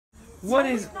What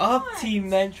is up, Team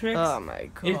Mentrix? Oh my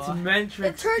god. It's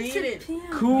Mentrix. David,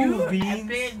 Cool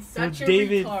Beans with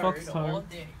David all Foxhart.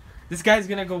 day. This guy's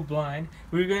gonna go blind.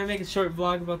 We're gonna make a short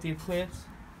vlog about the eclipse.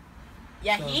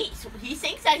 Yeah, So. he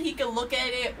thinks that he can look at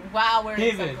it while wearing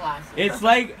David, sunglasses. it's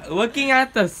like looking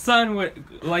at the sun with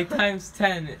like times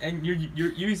 10, and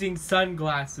you're using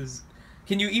sunglasses.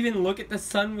 Can you even look at the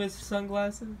sun with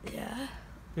sunglasses? Yeah.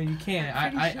 No, you can't.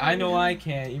 I know I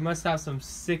can't. You must have some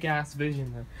sick ass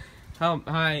vision then.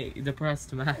 Hi,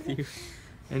 depressed Matthew,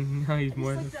 and now he's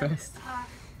more depressed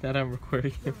that I'm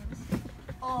recording him.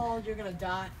 Oh, you're gonna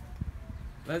die.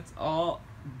 Let's all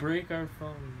break our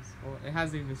phones. Well, it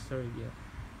hasn't even started yet.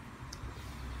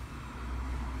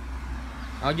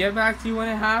 I'll get back to you when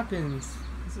it happens.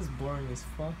 This is boring as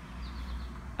fuck.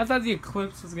 I thought the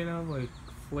eclipse was gonna have like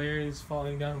flares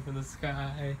falling down from the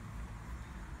sky,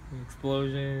 and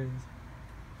explosions.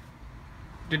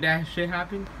 Did that shit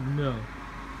happen? No.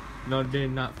 No, it did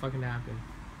not fucking happen.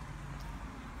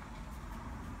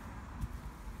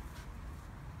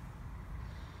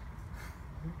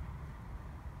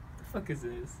 The fuck is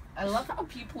this? I love how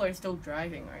people are still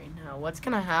driving right now. What's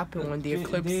gonna happen when the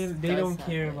eclipse They don't does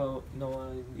care happen? about no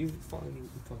one. You fucking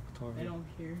fuck Tori. They don't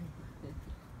care.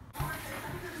 But I'm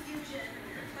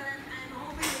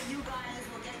hoping that you guys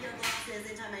will get your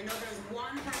glasses in time. I know there's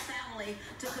one per family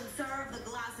to conserve the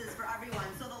glasses for everyone.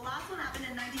 So the last one happened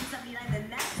in 1979. The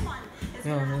next one is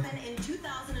going to happen in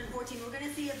 2014. We're going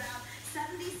to see about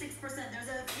 76%.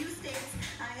 There's a few states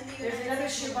in the United States. There's another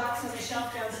shoebox on the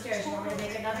shelf downstairs. You want me to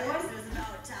make another one? There's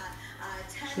about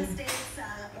 10 states,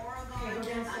 Oregon,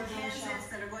 Kansas,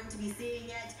 that are going to be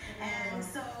seeing it. And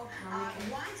so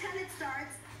 110 it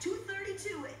starts.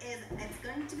 232 is it's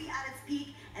going to be at its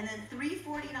peak, and then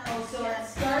 349. Oh, so it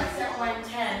starts at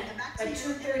 110, but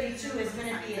 232 is going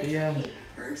to be its peak.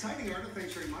 Very exciting, Arda.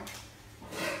 Thanks very much.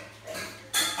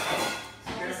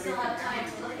 So we still have time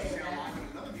to look at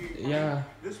it. Yeah.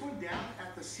 This one down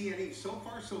at the CNE. So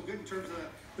far, so good in terms of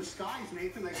the skies,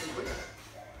 Nathan. Nice and clear.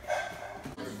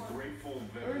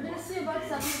 We're going to see about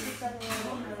 70%.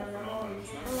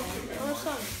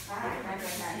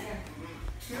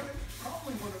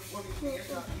 Probably one of the,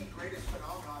 if not the greatest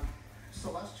phenomenon,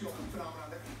 celestial phenomenon,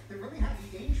 that really had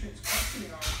the ancients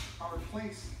questioning our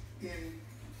place in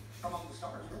among the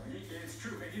stars, really. It's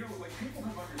true, and you know, like people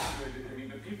have understood, I mean,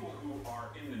 the people who are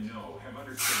in the know have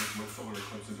understood what solar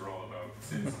eclipses are all about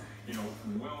since, you know,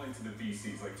 well into the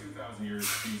BCs, like 2,000 years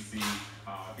BC,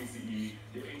 BCE,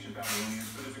 the ancient Babylonians.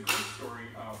 But there's a great story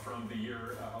from the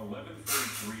year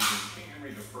 1133 when King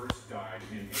Henry I died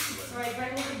in England. Right,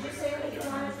 Brendan, did you say what you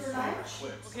wanted for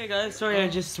lunch? Okay guys, sorry I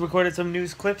just recorded some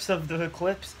news clips of the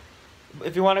eclipse.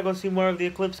 If you want to go see more of the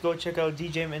eclipse, go check out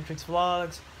DJ Mentrix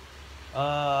Vlogs.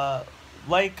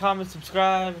 Like, comment,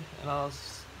 subscribe, and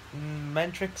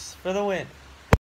Mentrix for the win.